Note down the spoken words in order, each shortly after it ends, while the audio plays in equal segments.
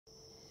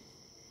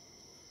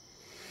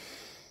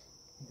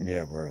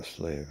Yeah, we're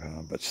asleep,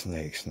 huh? But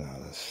Snake's not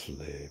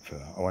asleep.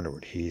 I wonder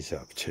what he's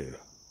up to.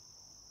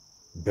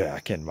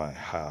 Back in my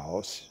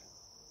house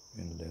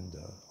in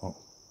Linda. Oh,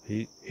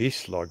 he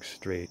slugs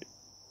straight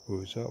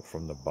ouzo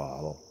from the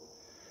bottle.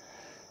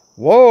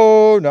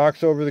 Whoa!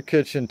 Knocks over the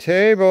kitchen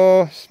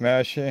table,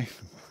 smashing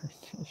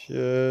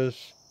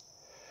dishes.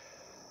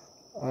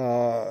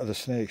 The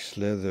snake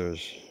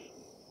slithers.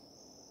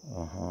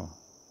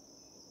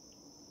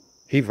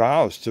 He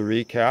vows to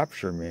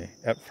recapture me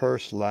at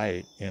first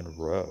light in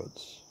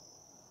Rhodes.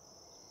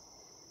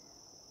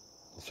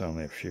 There's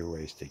only a few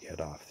ways to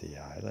get off the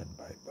island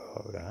by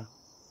boat, huh?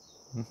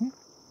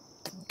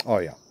 Oh,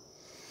 yeah.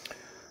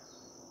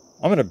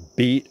 I'm going to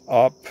beat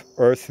up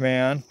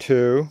Earthman,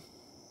 too.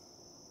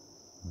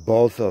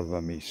 Both of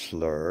them he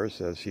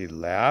slurs as he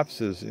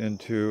lapses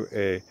into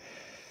a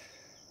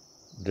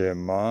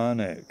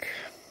demonic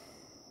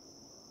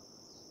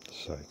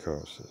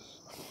psychosis.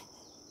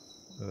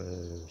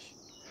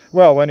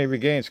 Well, when he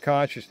regains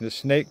consciousness,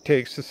 Snake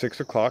takes the 6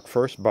 o'clock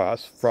first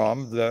bus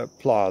from the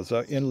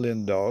plaza in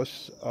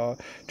Lindos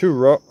to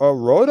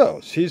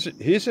Rhodos.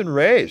 He's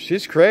enraged.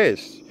 He's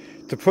crazed.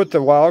 To put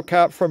the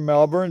wildcat from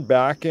Melbourne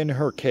back in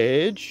her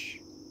cage?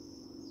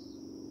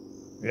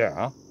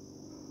 Yeah.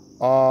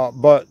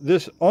 But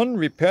this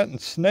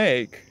unrepentant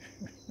snake,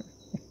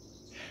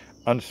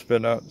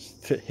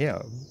 unbeknownst to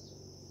him,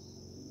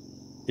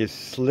 is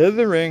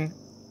slithering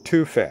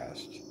too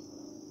fast.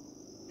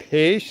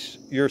 Pace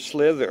your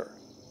slither.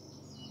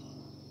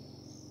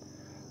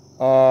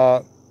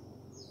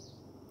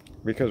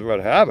 Because what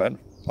happened,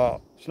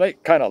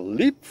 Snake kind of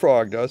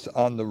leapfrogged us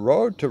on the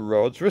road to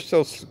Rhodes. We're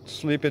still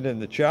sleeping in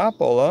the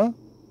chapel,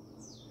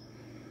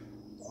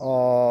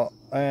 huh?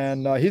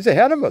 And he's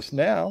ahead of us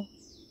now.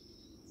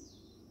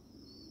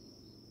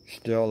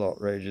 Still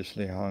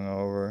outrageously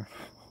hungover.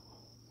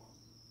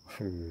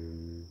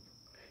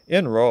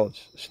 In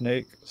Rhodes,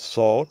 Snake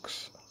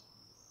sulks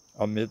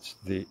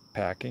amidst the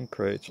packing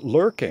crates,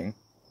 lurking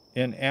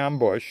in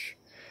ambush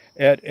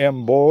at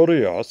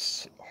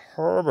Emborios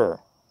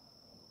Harbor,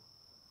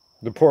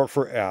 the port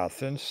for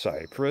Athens,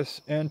 Cyprus,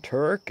 and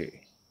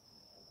Turkey.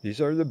 These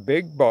are the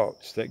big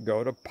boats that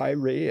go to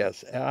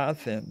Piraeus,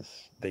 Athens.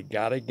 They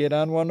got to get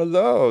on one of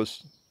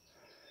those.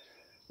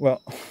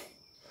 Well,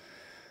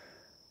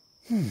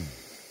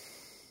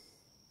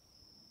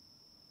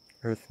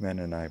 Earthmen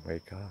and I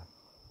wake up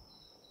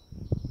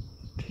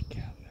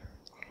together.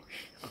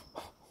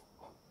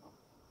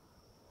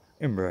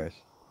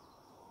 Embrace.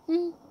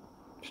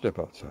 Step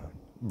outside.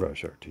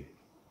 Brush our teeth.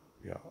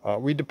 Yeah.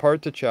 We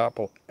depart the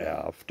chapel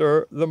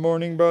after the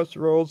morning bus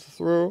rolls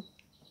through.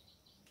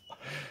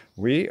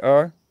 We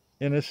are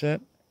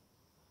innocent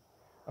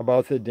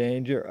about the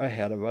danger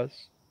ahead of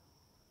us.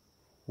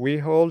 We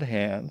hold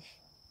hands.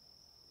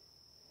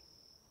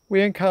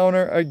 We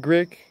encounter a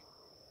Greek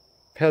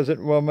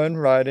peasant woman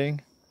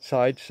riding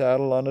side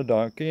saddle on a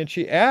donkey, and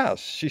she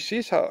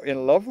sees how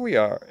in love we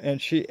are, and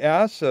she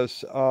asks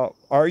us,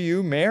 are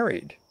you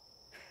married?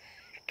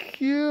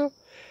 Cute.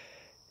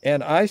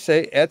 And I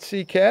say,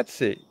 etsy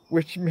catsy,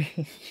 which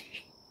means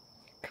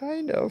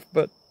kind of,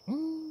 but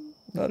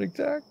not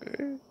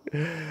exactly.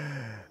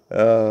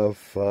 Oh,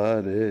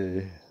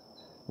 funny.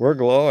 We're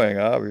glowing,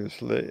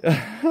 obviously.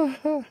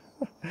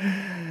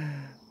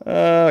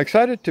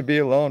 Excited to be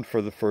alone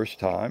for the first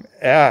time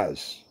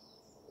as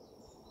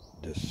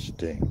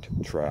distinct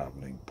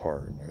traveling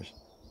partners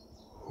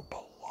who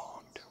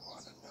belong to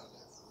one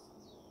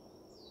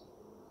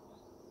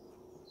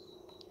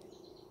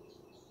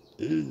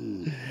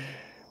another.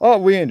 Oh,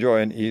 we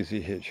enjoy an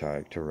easy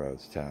hitchhike to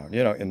Rhodestown,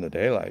 in the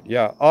daylight.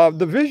 Yeah,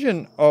 the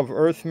vision of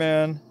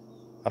Earthman,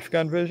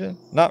 Afghan vision,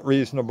 not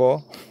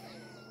reasonable.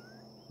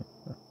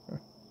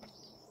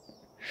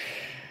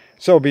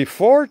 So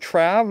before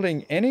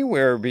traveling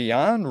anywhere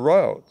beyond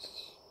Rhodes,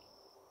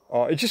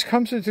 it just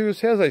comes into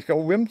his head like a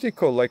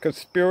whimsical, like a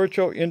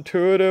spiritual,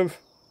 intuitive.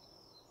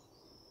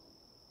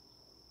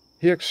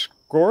 He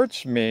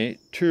escorts me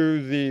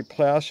to the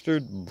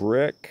plastered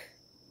brick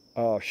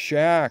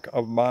shack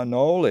of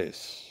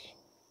Manolis,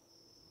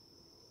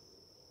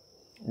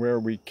 where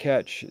we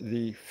catch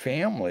the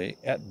family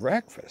at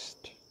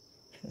breakfast.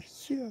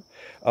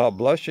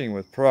 Blushing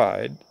with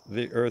pride,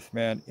 the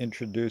Earthman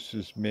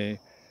introduces me,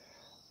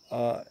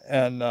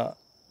 and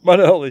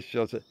Manolis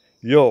shows it.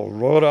 Yo,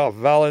 Rhoda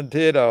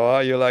Valentino, huh?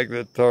 You like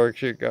the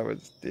torch? You come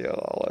and steal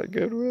all our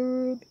good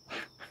women.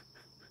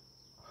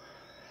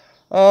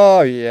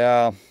 Oh,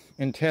 yeah.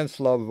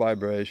 Intense love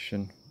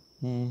vibration.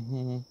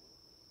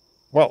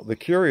 Well, the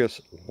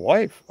curious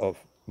wife of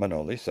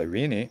Manolis,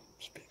 Irene,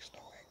 speaks no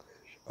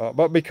English.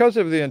 But because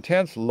of the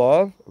intense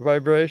love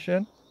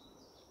vibration,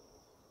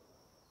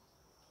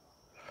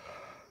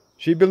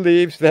 she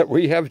believes that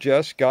we have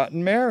just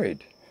gotten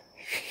married.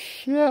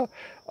 Yeah.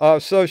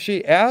 So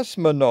she asks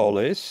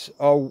Manolis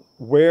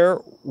where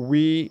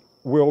we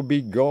will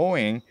be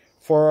going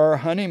for our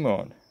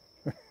honeymoon.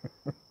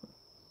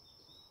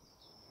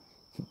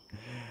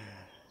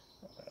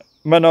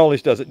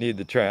 Manolis doesn't need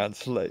to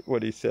translate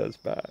what he says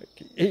back.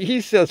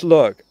 He says,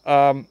 look,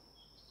 I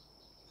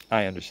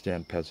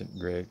understand peasant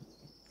Greg.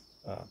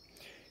 Uh,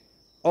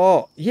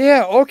 oh,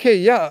 yeah, okay,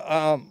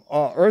 yeah.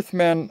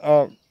 Earthman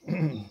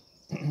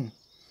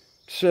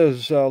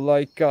says,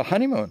 like,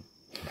 honeymoon.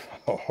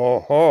 Ho, ho,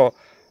 ho.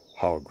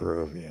 How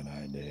groovy an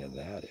idea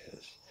that is.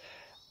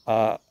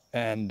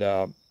 And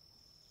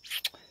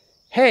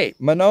hey,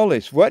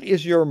 Manolis, what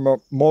is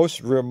your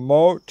most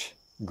remote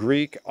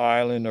Greek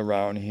island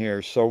around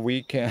here so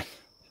we can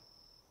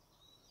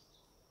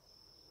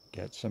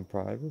get some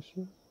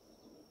privacy?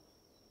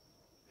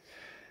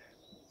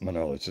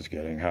 Manolis is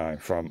getting high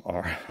from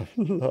our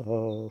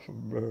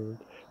lovebird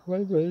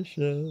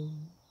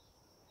vibration.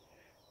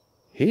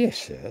 He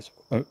says,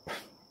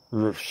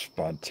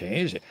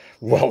 spontaneous.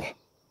 Well,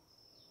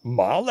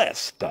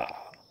 Malesta,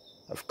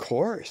 of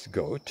course,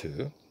 go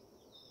to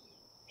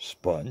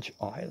Sponge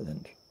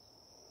Island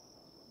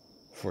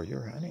for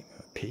your honeymoon.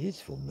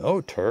 Peaceful,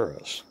 no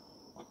tourists.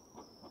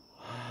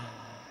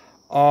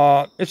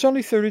 It's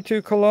only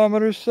 32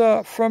 kilometers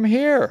from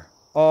here,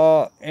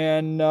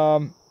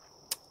 and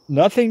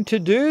nothing to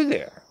do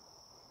there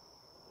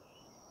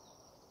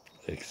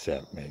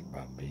except make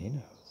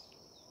bambinos.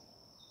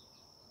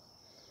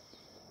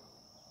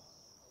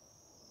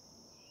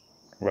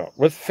 Well,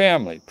 with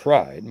family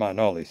pride,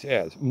 Manolis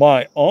adds,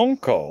 my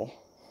uncle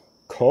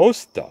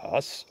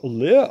Kostas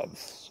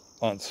lives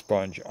on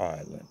Sponge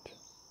Island.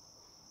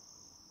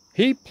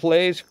 He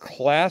plays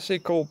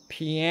classical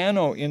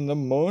piano in the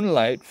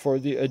moonlight for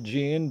the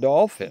Aegean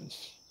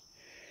dolphins.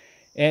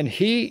 And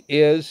he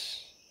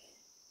is,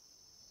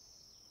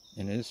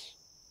 in his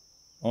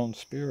own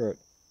spirit,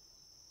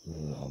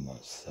 the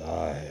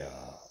Messiah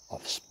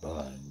of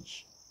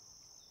Sponge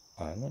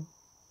Island.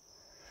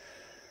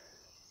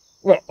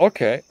 Well,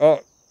 okay.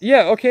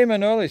 Yeah, okay,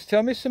 Manolis,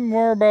 tell me some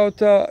more about,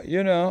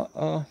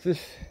 this.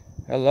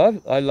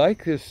 I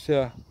like this.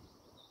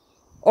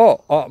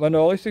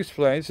 Manolis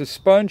explains the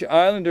Sponge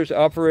Islanders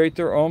operate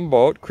their own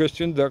boat,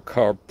 christened the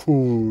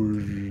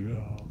Carpouge.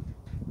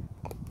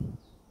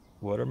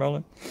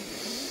 Watermelon.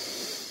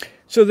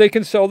 So they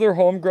can sell their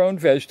homegrown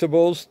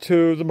vegetables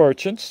to the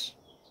merchants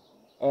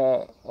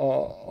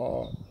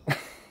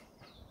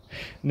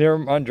near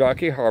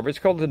Mandrake Harbor. It's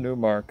called the New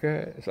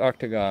Market. It's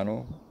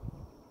octagonal,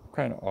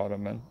 kind of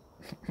Ottoman.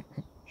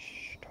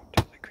 Shh, don't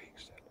tell the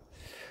Greeks that.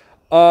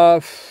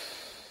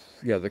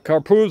 Yeah, the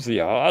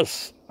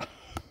Carpousias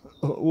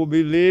will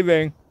be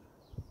leaving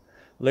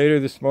later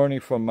this morning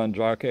from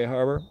Mandrake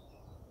Harbor.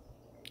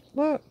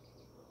 Look,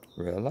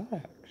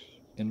 relax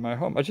in my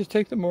home. I just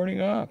take the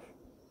morning off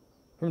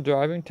from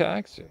driving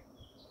taxi,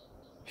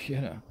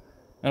 and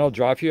I'll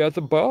drop you at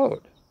the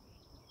boat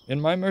in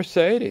my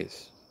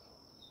Mercedes.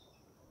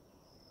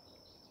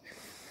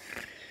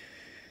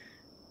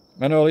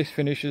 Manolis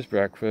finishes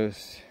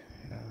breakfast,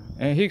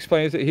 and he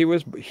explains that he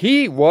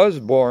was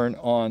born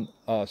on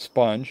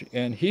Sponge,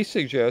 and he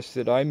suggests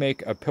that I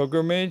make a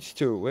pilgrimage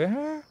to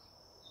where?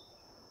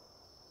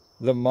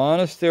 The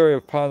monastery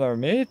of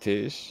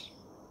Moni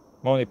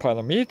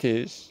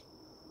Palarmitis,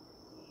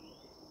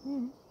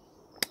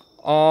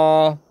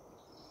 on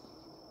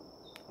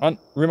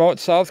remote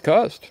south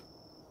coast.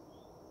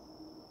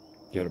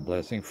 Get a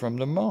blessing from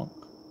the monk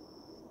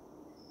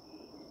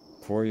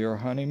for your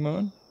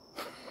honeymoon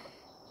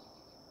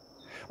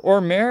or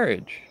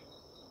marriage.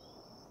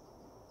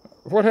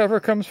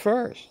 Whatever comes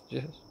first.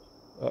 Yes.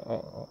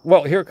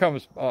 Well, here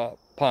comes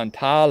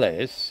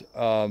Pantales,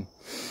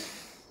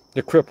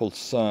 the crippled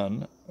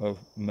son of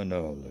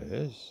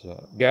Manolis,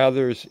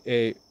 gathers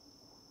a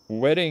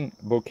wedding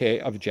bouquet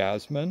of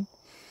jasmine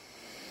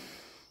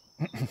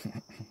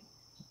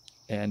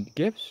and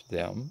gives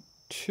them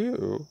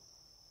to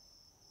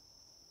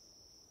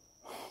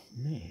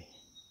me,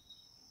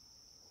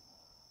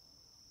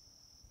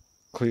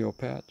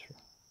 Cleopatra,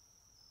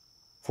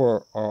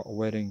 for our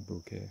wedding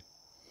bouquet.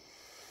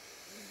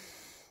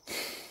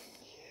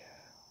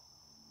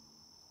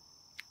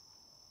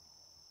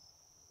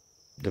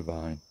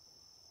 Divine,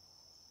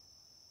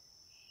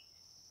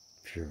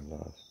 pure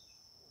love.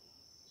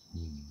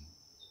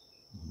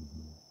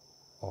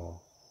 Oh.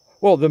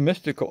 Well, the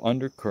mystical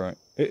undercurrent.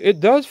 It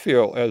does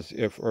feel as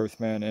if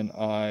Earthman and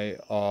I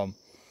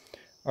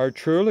are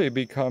truly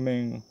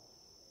becoming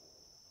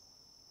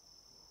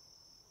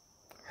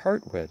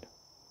heartwed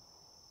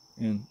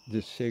in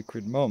this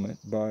sacred moment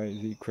by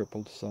the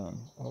crippled son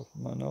of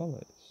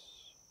Manolis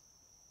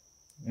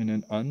in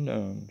an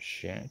unknown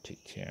shanty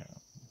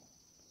town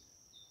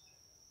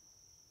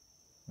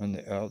on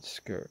the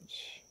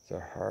outskirts, the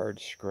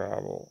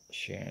hard-scrabble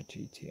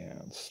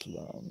shantytown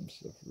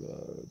slums of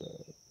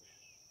Rhoda.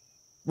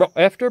 Well,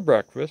 after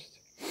breakfast,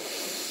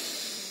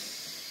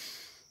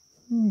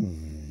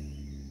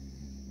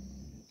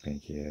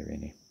 thank you,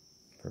 Irini,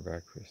 for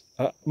breakfast.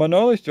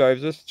 Manolis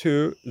drives us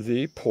to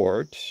the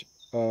port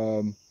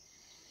and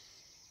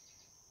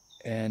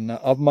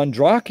of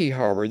Mandrake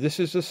Harbor. This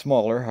is a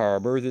smaller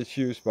harbor that's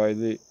used by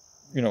the,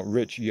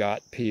 rich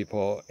yacht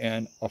people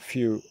and a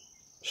few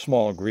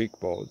small Greek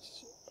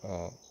boats.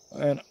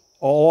 And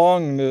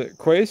along the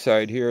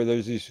quayside here,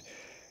 there's these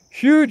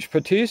huge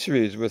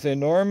patisseries with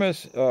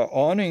enormous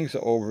awnings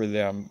over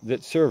them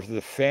that serve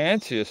the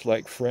fanciest,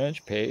 like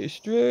French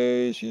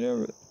pastries,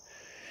 Yeah,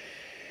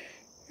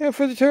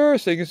 for the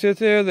tourists, they can sit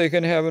there, they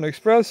can have an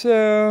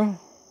espresso,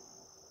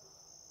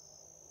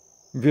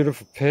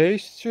 beautiful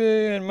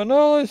pastry, and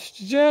Manolis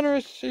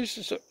generous. He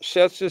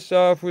sets this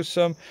off with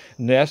some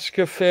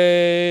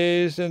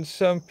Nescafes and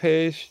some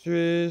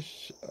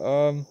pastries.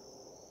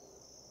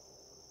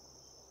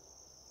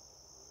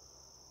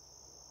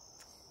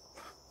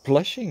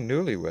 Blushing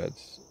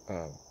newlyweds.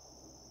 Oh,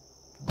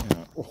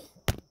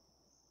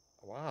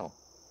 wow.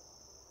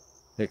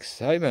 The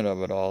excitement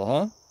of it all,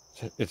 huh?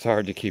 It's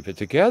hard to keep it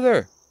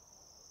together.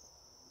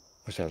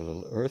 Was that a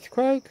little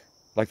earthquake?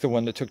 Like the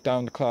one that took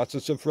down the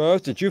closets of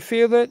rose? Did you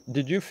feel it?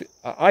 Did you feel?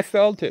 I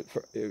felt it.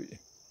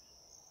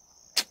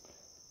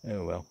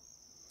 Oh, well.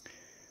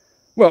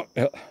 Well,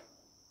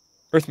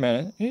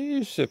 Earthman,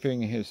 he's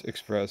sipping his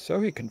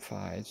espresso. He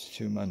confides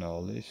to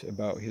Manolis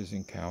about his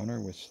encounter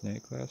with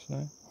Snake last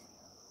night.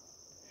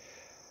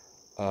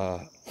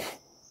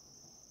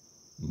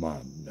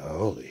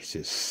 Manolis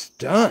is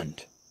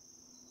stunned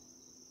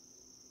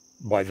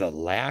by the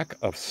lack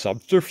of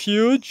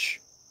subterfuge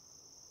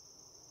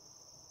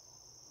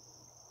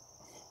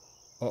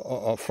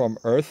from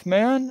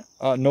Earthman.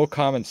 No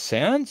common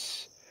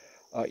sense.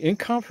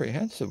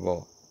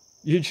 Incomprehensible.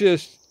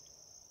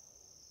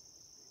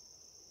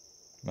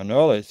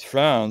 Manolis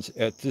frowns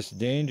at this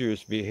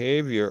dangerous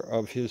behavior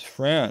of his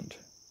friend,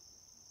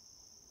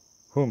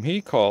 whom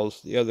he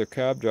calls the other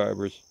cab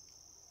drivers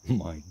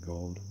my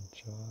golden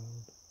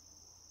child.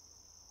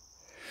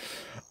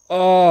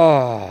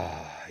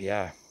 Oh,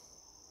 yeah.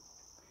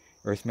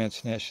 Earthman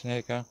snatched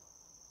Snake, huh?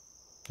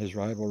 His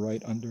rival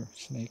right under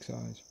Snake's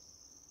eyes.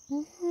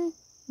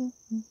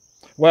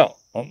 Well,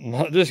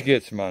 this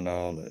gets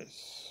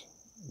Manolis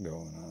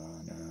going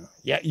on.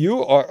 Yeah,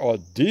 you are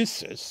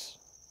Odysseus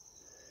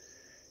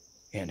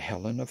and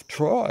Helen of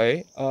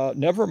Troy.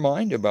 Never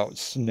mind about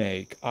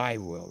Snake. I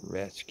will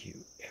rescue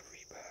everybody.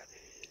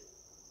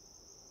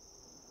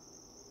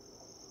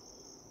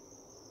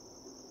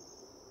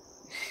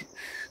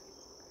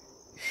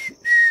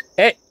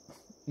 Hey,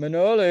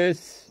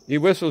 Manolis. He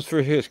whistles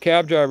for his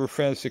cab driver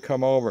friends to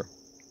come over.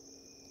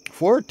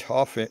 4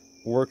 tough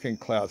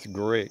working-class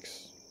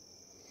Greeks.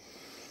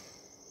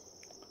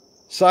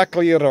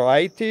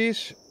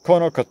 Sakliraitis,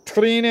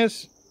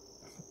 Konokatrinis,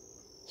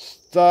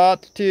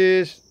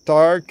 Statis,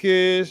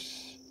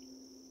 Tarkis.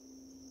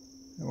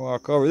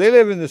 Walk over. They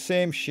live in the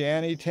same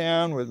shanty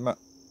town with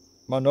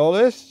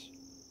Manolis.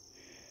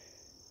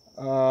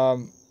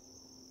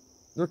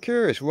 They're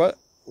curious.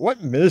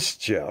 What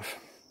mischief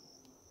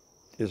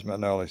is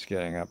Manolis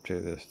getting up to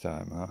this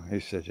time, huh?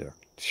 He's such a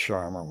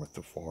charmer with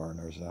the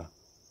foreigners, huh?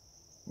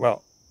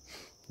 Well,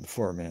 the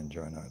 4 men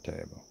join our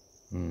table.